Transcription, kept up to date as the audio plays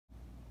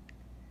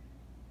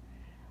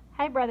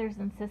Hi, brothers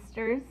and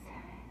sisters.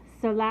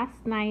 So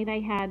last night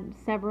I had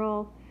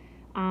several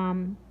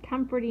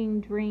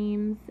comforting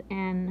dreams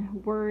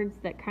and words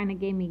that kind of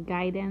gave me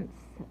guidance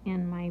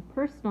in my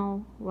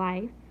personal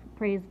life.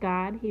 Praise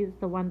God, He's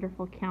the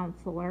wonderful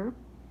counselor.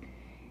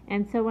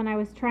 And so when I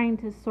was trying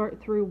to sort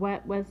through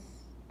what was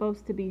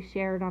supposed to be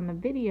shared on the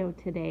video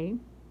today,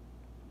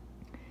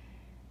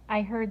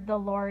 I heard the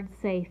Lord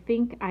say,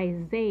 "Think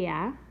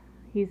Isaiah,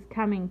 He's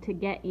coming to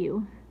get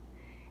you."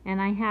 And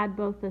I had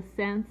both a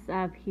sense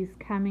of He's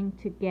coming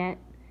to get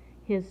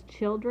His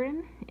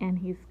children and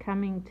He's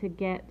coming to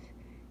get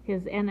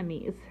His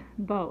enemies,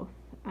 both.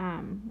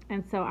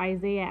 And so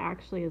Isaiah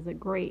actually is a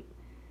great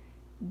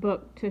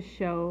book to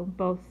show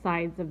both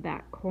sides of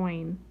that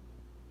coin.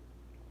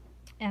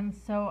 And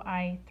so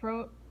I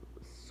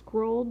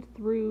scrolled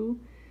through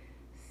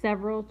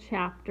several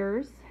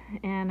chapters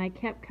and I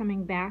kept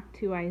coming back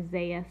to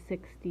Isaiah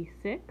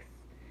 66.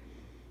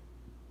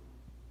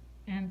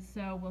 And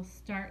so we'll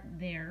start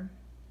there.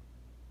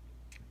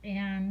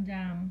 And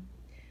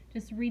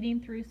just reading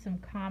through some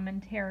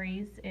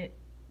commentaries, it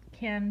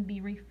can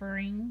be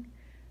referring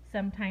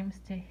sometimes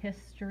to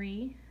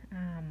history.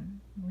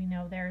 We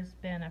know there's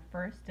been a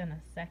first and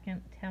a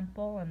second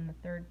temple, and the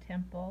third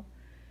temple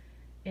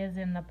is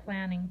in the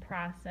planning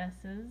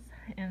processes.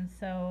 And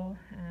so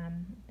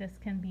this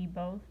can be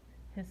both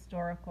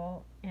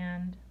historical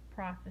and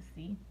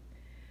prophecy.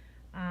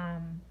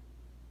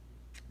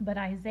 But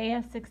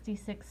Isaiah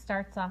 66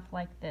 starts off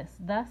like this: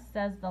 "Thus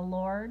says the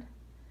Lord,"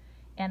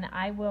 and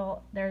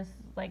there's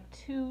like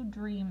two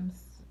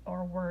dreams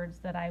or words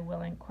that I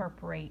will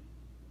incorporate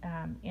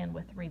in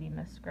with reading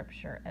the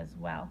scripture as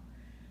well.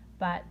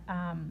 But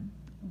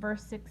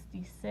verse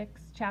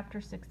 66,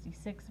 chapter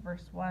 66,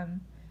 verse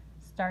 1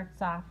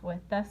 starts off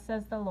with, "Thus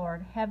says the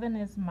Lord, heaven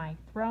is my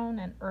throne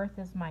and earth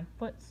is my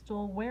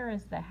footstool. Where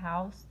is the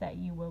house that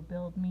you will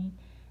build me?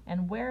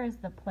 And where is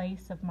the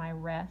place of my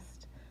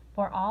rest?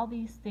 For all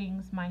these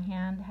things my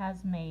hand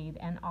has made,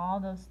 and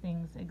all those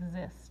things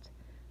exist,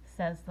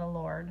 says the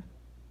Lord."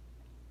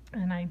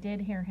 And I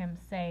did hear Him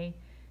say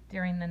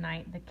during the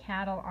night, "The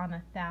cattle on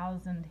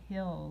 1,000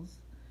 hills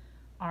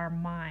are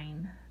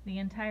mine." The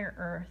entire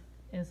earth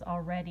is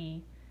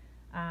already,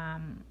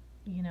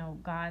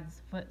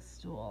 God's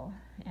footstool,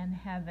 and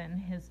heaven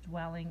His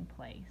dwelling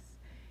place.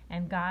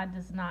 And God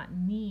does not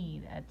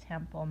need a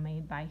temple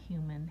made by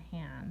human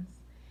hands.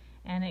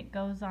 And it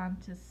goes on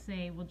to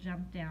say, we'll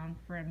jump down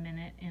for a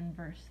minute in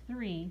verse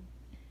 3,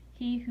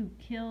 "He who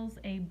kills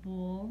a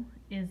bull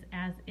is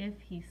as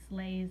if he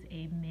slays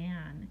a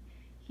man.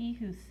 He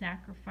who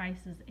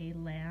sacrifices a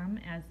lamb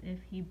as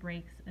if he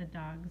breaks a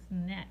dog's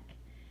neck."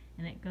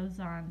 And it goes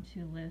on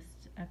to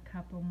list a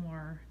couple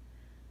more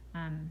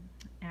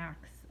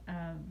acts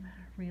of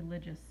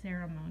religious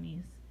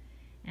ceremonies.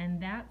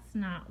 And that's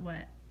not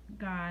what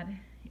God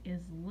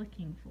is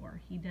looking for.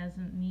 He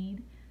doesn't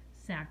need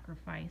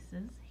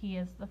sacrifices. He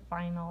is the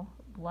final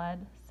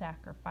blood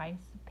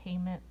sacrifice,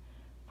 payment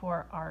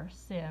for our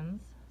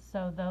sins.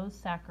 So those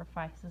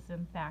sacrifices,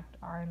 in fact,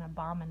 are an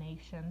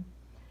abomination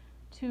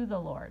to the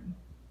Lord.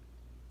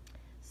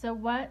 So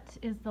what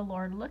is the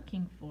Lord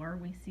looking for?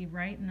 We see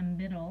right in the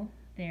middle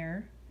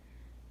there.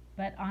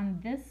 "But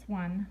on this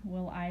one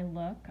will I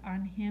look,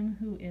 on him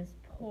who is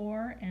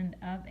poor and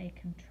of a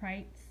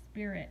contrite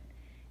spirit,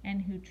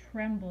 and who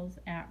trembles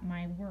at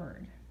my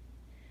word."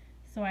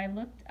 So I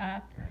looked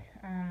up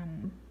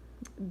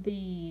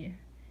the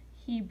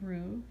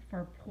Hebrew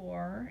for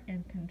poor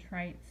and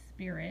contrite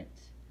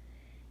spirit,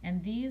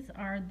 and these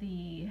are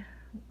the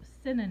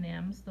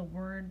synonyms, the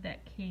words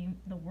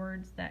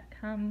that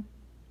come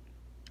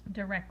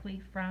directly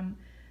from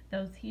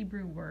those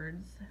Hebrew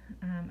words.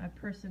 A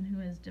person who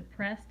is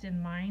depressed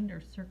in mind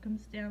or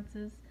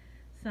circumstances,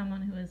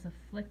 someone who is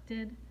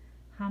afflicted,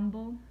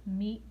 humble,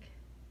 meek,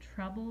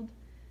 troubled,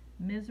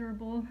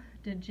 miserable,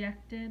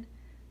 dejected,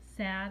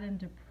 sad and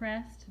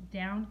depressed,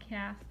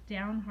 downcast,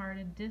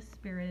 downhearted,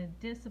 dispirited,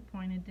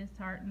 disappointed,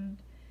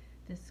 disheartened,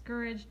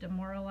 discouraged,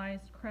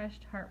 demoralized,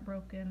 crushed,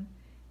 heartbroken,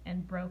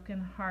 and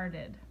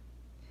broken-hearted.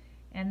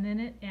 And then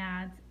it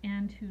adds,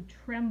 "and who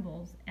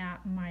trembles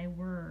at my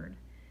word."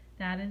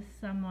 That is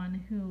someone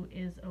who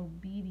is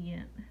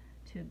obedient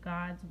to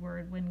God's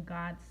word. When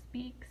God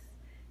speaks,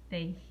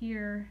 they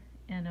hear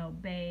and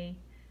obey.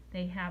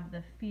 They have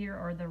the fear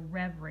or the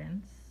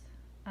reverence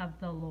of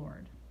the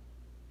Lord.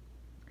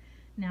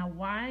 Now,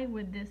 why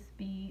would this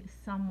be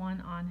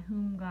someone on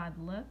whom God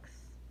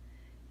looks?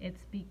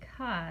 It's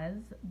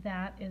because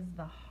that is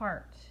the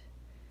heart.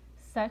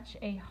 Such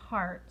a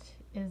heart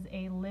is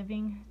a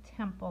living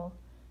temple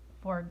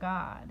for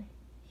God.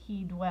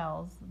 He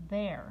dwells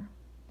there.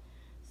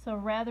 So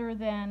rather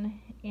than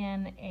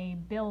in a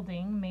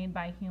building made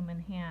by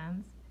human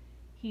hands,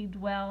 He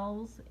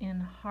dwells in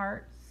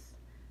hearts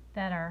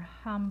that are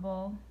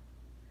humble,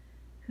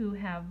 who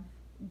have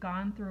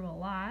gone through a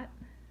lot,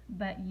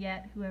 but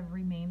yet who have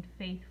remained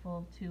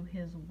faithful to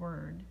His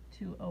word,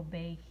 to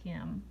obey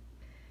Him.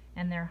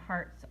 And their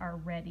hearts are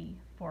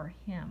ready for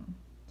Him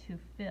to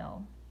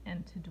fill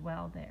and to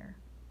dwell there.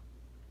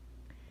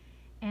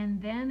 And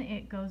And then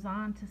it goes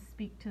on to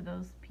speak to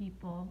those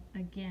people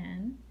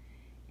again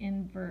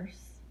in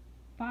verse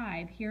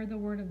 5. Hear the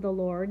word of the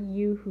Lord,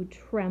 you who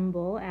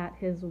tremble at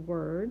his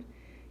word.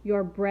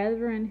 Your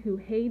brethren who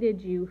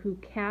hated you, who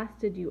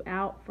casted you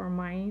out for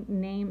my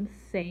name's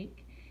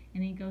sake.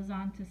 And he goes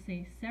on to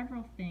say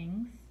several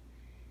things,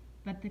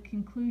 but the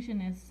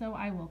conclusion is, so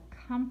I will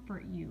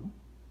comfort you,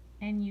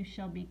 and you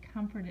shall be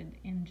comforted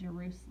in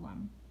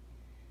Jerusalem.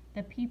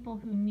 The people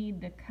who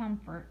need the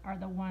comfort are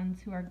the ones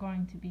who are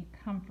going to be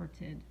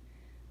comforted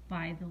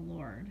by the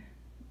Lord.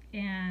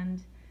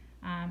 And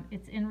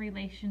it's in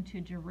relation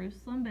to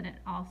Jerusalem, but it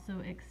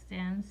also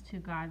extends to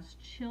God's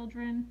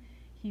children.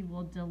 He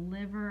will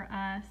deliver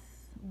us.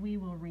 We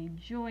will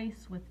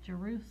rejoice with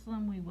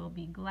Jerusalem. We will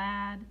be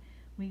glad.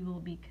 We will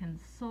be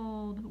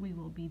consoled. We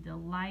will be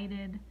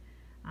delighted.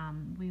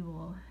 We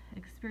will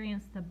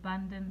experience the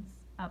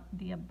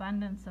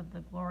abundance of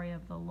the glory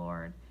of the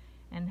Lord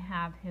and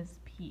have his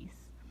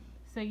peace.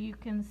 So you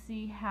can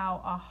see how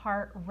a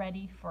heart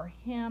ready for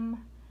him,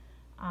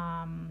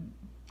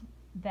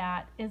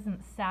 that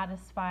isn't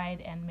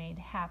satisfied and made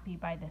happy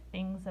by the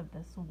things of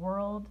this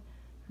world,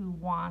 who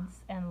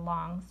wants and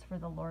longs for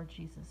the Lord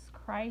Jesus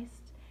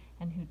Christ,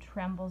 and who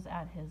trembles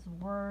at his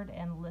word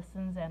and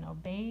listens and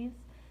obeys.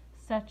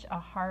 Such a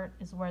heart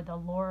is where the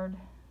Lord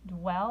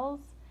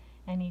dwells,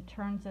 and he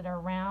turns it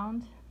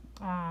around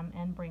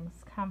and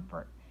brings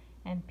comfort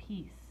and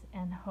peace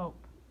and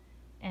hope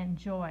and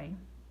joy.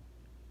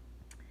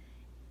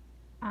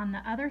 On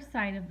the other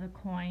side of the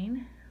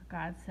coin,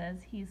 God says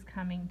he's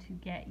coming to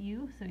get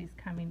you, so he's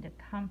coming to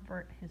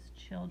comfort his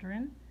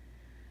children.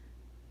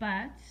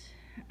 But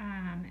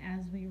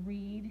as we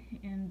read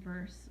in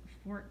verse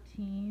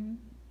 14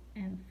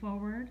 and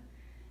forward,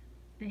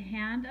 the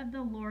hand of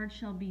the Lord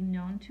shall be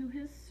known to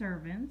his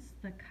servants,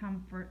 the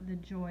comfort, the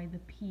joy, the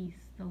peace,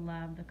 the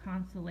love, the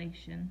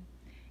consolation,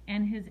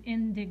 and his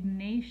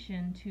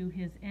indignation to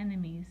his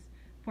enemies.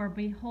 For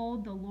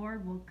behold, the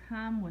Lord will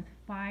come with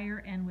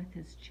fire, and with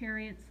his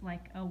chariots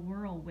like a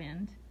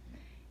whirlwind.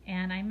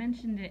 And I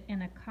mentioned it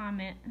in a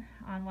comment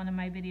on one of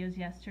my videos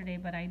yesterday,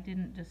 but I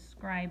didn't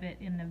describe it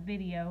in the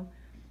video,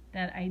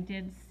 that I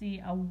did see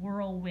a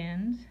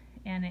whirlwind,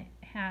 and it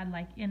had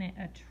like in it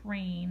a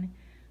train,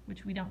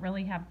 which we don't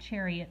really have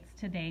chariots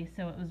today,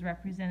 so it was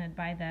represented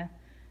by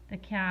the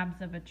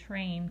cabs of a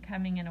train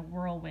coming in a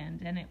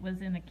whirlwind, and it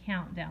was in a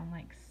countdown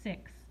like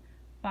 6,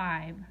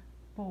 5,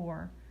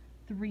 4,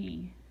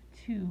 3,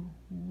 2,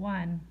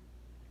 1.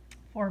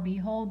 For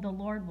behold, the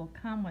Lord will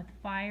come with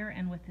fire,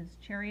 and with his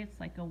chariots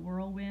like a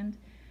whirlwind,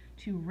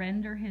 to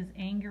render his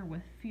anger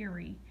with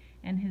fury,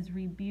 and his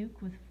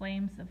rebuke with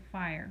flames of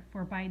fire.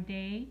 For by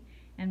day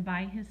and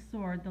by his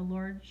sword the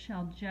Lord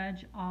shall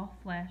judge all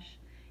flesh,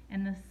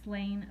 and the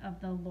slain of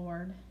the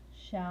Lord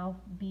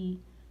shall be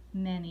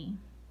many.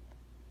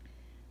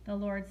 The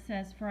Lord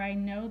says, for I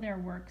know their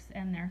works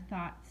and their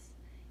thoughts.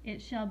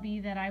 It shall be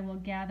that I will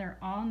gather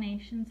all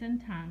nations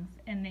and tongues,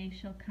 and they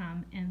shall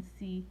come and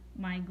see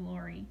my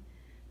glory.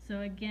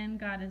 So again,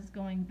 God is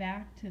going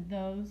back to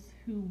those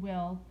who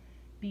will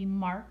be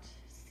marked,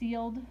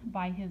 sealed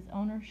by his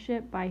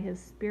ownership, by his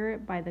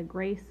Spirit, by the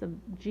grace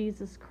of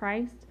Jesus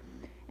Christ.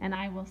 And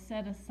I will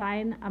set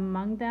aside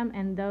among them,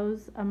 and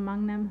those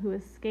among them who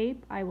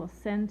escape I will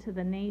send to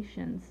the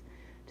nations,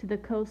 to the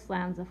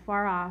coastlands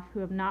afar off, who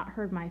have not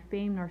heard my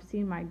fame nor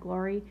seen my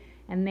glory,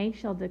 and they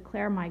shall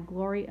declare my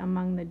glory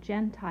among the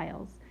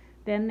Gentiles.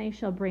 Then they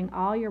shall bring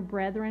all your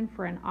brethren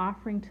for an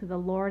offering to the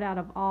Lord out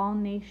of all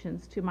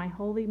nations, to my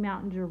holy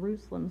mountain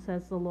Jerusalem,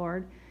 says the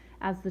Lord,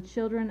 as the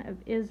children of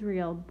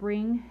Israel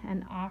bring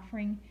an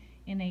offering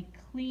in a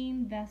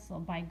clean vessel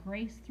by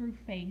grace through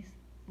faith.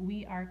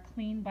 We are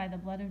clean by the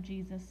blood of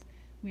Jesus.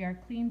 We are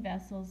clean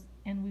vessels,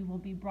 and we will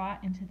be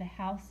brought into the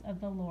house of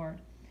the Lord.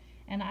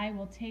 And I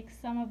will take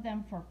some of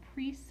them for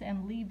priests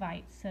and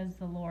Levites, says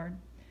the Lord.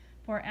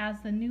 For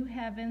as the new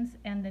heavens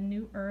and the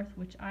new earth,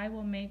 which I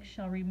will make,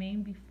 shall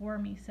remain before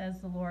me, says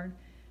the Lord,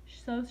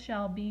 so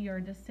shall be your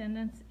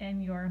descendants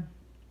and your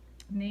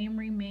name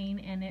remain.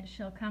 And it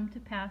shall come to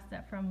pass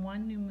that from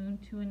one new moon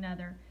to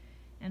another,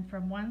 and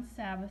from one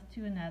Sabbath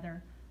to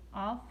another,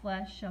 all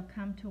flesh shall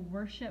come to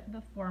worship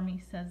before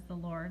me, says the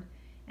Lord.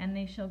 And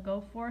they shall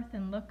go forth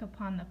and look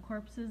upon the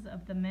corpses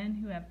of the men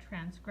who have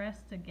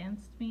transgressed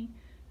against me,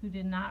 who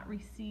did not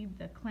receive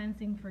the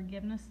cleansing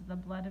forgiveness of the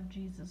blood of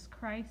Jesus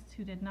Christ,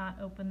 who did not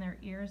open their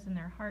ears and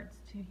their hearts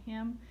to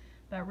him,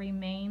 but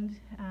remained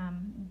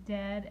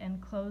dead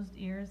and closed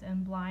ears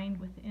and blind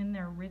within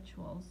their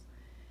rituals.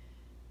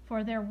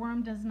 For their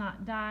worm does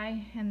not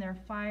die, and their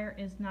fire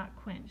is not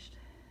quenched.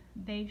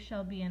 They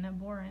shall be an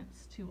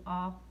abhorrence to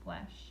all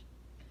flesh.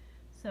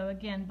 So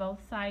again,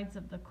 both sides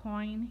of the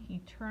coin,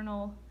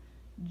 eternal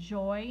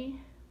joy,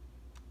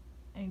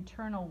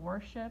 eternal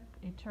worship,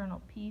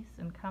 eternal peace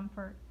and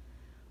comfort,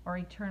 or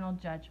eternal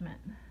judgment.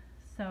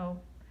 So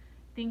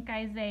think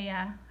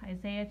Isaiah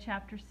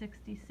chapter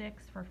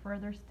 66 for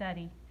further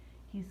study.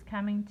 He's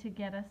coming to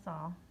get us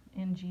all.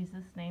 In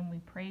Jesus' name we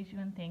praise you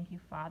and thank you,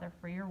 Father,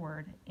 for your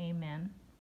word. Amen.